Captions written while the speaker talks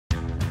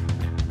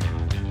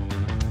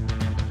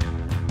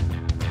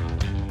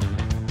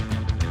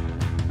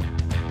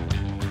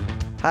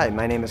Hi,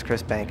 my name is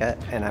Chris Banka,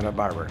 and I'm a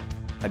barber.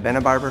 I've been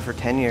a barber for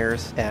 10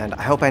 years, and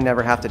I hope I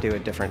never have to do a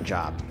different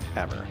job,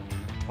 ever.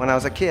 When I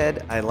was a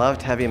kid, I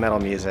loved heavy metal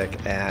music,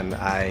 and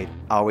I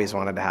always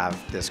wanted to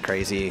have this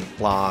crazy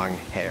long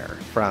hair.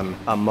 From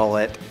a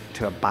mullet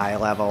to a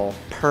bi-level,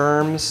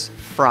 perms,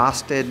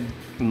 frosted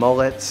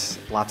mullets,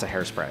 lots of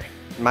hairspray.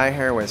 My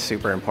hair was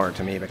super important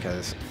to me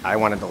because I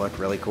wanted to look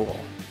really cool.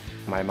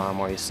 My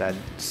mom always said,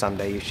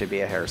 someday you should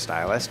be a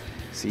hairstylist,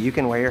 so you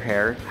can wear your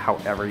hair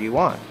however you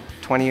want.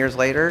 20 years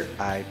later,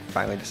 I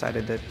finally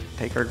decided to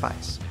take her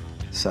advice.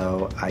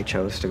 So I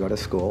chose to go to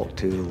school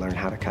to learn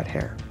how to cut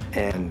hair,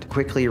 and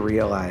quickly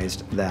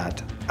realized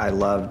that I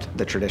loved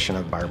the tradition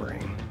of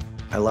barbering.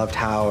 I loved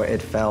how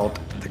it felt,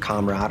 the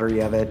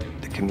camaraderie of it,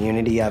 the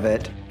community of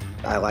it.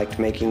 I liked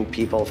making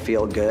people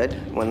feel good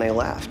when they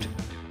left.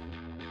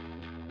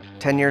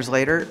 10 years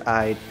later,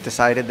 I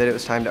decided that it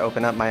was time to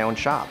open up my own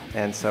shop.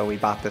 And so we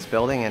bought this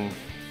building, and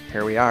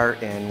here we are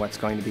in what's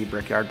going to be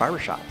Brickyard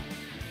Barbershop.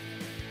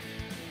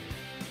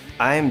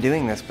 I am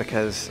doing this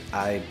because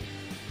I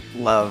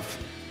love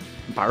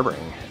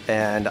barbering,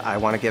 and I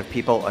want to give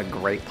people a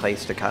great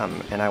place to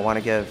come, and I want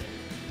to give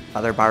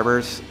other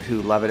barbers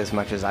who love it as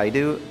much as I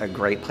do a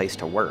great place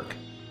to work.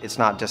 It's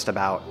not just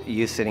about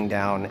you sitting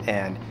down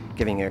and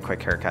giving you a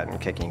quick haircut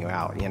and kicking you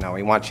out. You know,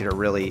 we want you to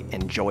really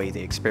enjoy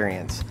the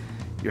experience.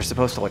 You're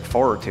supposed to look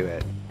forward to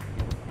it.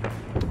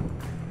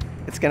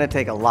 It's going to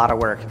take a lot of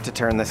work to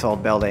turn this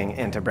old building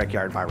into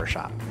Brickyard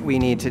Barbershop. We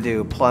need to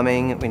do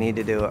plumbing, we need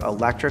to do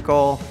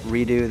electrical,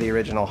 redo the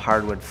original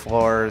hardwood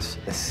floors,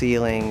 the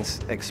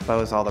ceilings,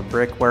 expose all the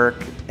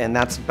brickwork, and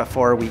that's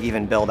before we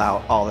even build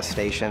out all the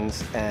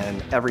stations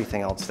and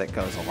everything else that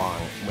goes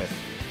along with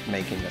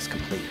making this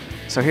complete.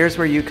 So here's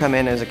where you come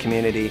in as a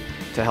community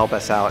to help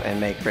us out and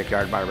make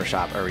Brickyard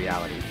Barbershop a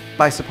reality.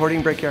 By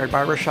supporting Brickyard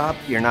Barbershop,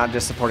 you're not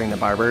just supporting the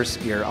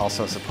barbers, you're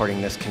also supporting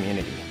this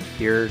community.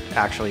 You're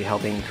actually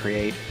helping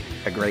create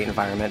a great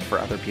environment for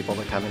other people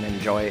to come and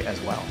enjoy as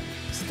well.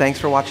 So thanks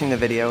for watching the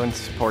video and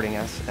supporting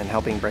us and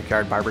helping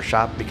Brickyard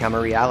Barbershop become a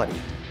reality.